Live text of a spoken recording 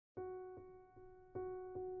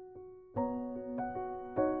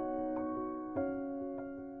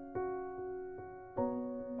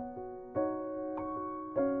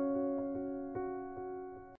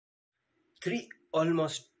Three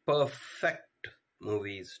almost perfect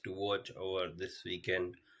movies to watch over this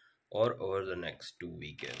weekend or over the next 2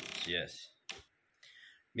 weekends. Yes.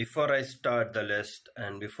 Before I start the list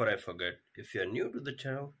and before I forget, if you're new to the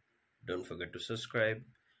channel, don't forget to subscribe,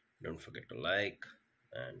 don't forget to like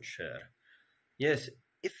and share. Yes,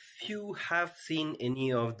 if you have seen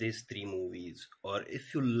any of these three movies or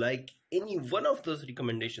if you like any one of those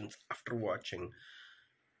recommendations after watching,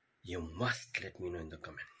 you must let me know in the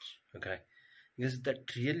comments, okay? Because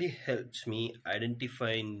that really helps me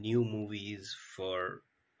identify new movies for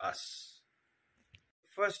us.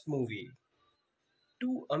 First movie,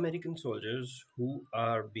 two American soldiers who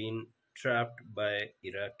are being trapped by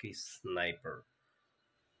Iraqi sniper.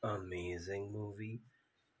 Amazing movie,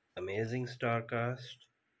 amazing star cast,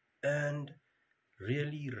 and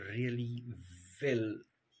really well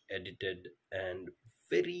edited and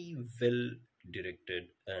very well directed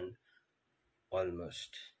and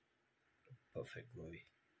almost perfect movie.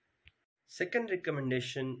 Second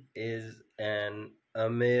recommendation is an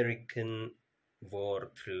American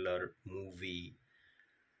war thriller movie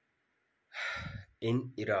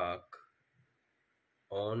in Iraq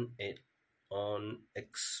on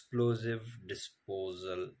explosive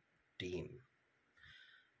disposal team.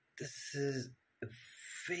 This is a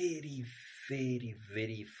very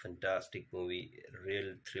fantastic movie,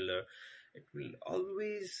 real thriller. It will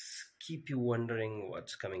always keep you wondering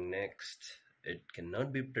what's coming next. It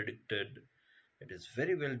cannot be predicted. It is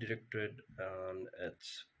very well directed and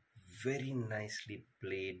it's very nicely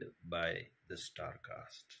played by the star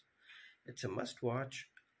cast. It's a must watch,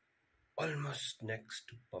 almost next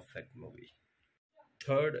to perfect movie.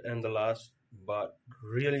 Third and the last, but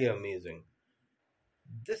really amazing.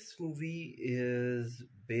 This movie is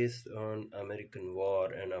based on American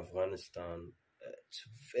war in Afghanistan. It's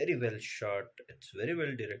very well shot, it's very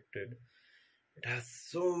well directed. It has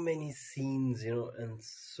so many scenes, and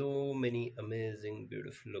so many amazing,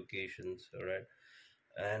 beautiful locations, alright?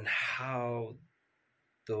 And how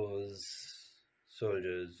those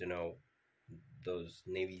soldiers, those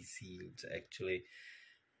Navy SEALs actually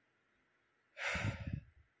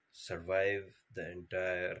survive the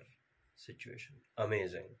entire situation.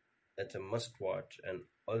 Amazing. It's a must watch and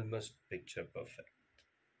almost picture perfect.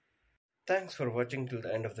 Thanks for watching till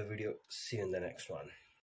the end of the video. See you in the next one.